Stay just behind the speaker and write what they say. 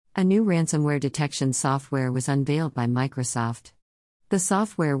A new ransomware detection software was unveiled by Microsoft. The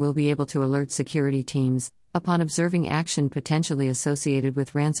software will be able to alert security teams upon observing action potentially associated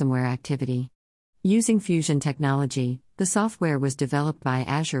with ransomware activity. Using Fusion technology, the software was developed by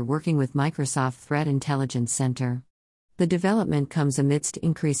Azure working with Microsoft Threat Intelligence Center. The development comes amidst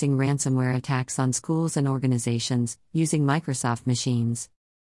increasing ransomware attacks on schools and organizations using Microsoft machines.